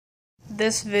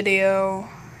This video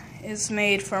is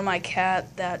made for my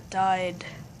cat that died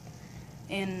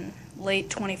in late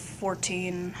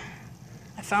 2014.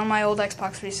 I found my old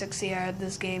Xbox 360. I had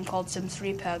this game called Sims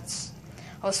 3 Pets.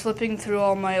 I was flipping through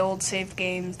all my old saved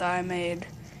games that I made,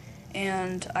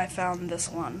 and I found this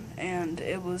one, and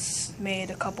it was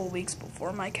made a couple weeks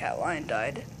before my cat Lion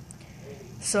died.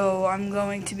 So I'm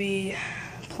going to be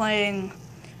playing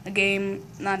a game,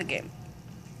 not a game,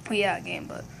 well, yeah, a game,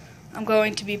 but I'm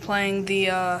going to be playing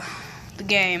the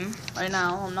game right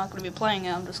now. I'm not going to be playing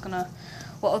it, I'm just going to,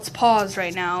 well, it's paused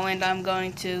right now, and I'm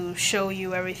going to show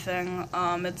you everything.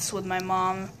 It's with my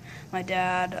mom, my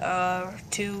dad,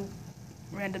 two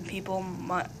random people.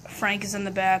 Frank is in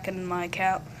the back, and my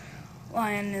cat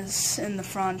Lion is in the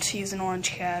front. He's an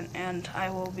orange cat, and I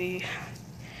will be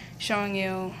showing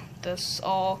you this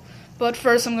all. But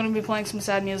first, I'm going to be playing some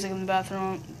sad music in the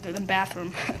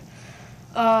bathroom.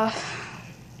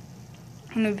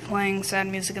 I'm going to be playing sad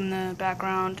music in the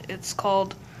background. It's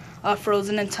called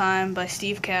Frozen in Time by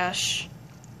Steve Cash.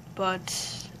 But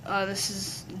this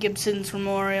is Gibson's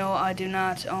Memorial. I do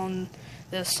not own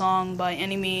this song by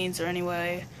any means or any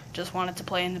way. Just wanted to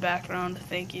play in the background.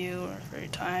 Thank you for your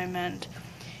time, and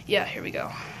yeah, here we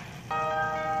go.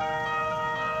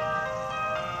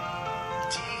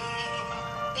 Deep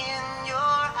in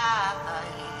your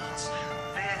eyes,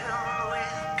 filled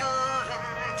with good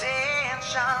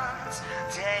intentions,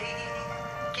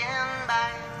 taken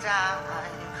by time.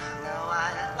 Now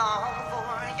I long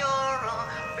for your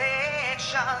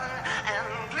affection, and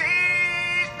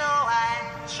please know I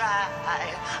try.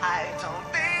 I don't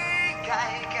think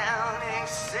I can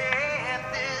accept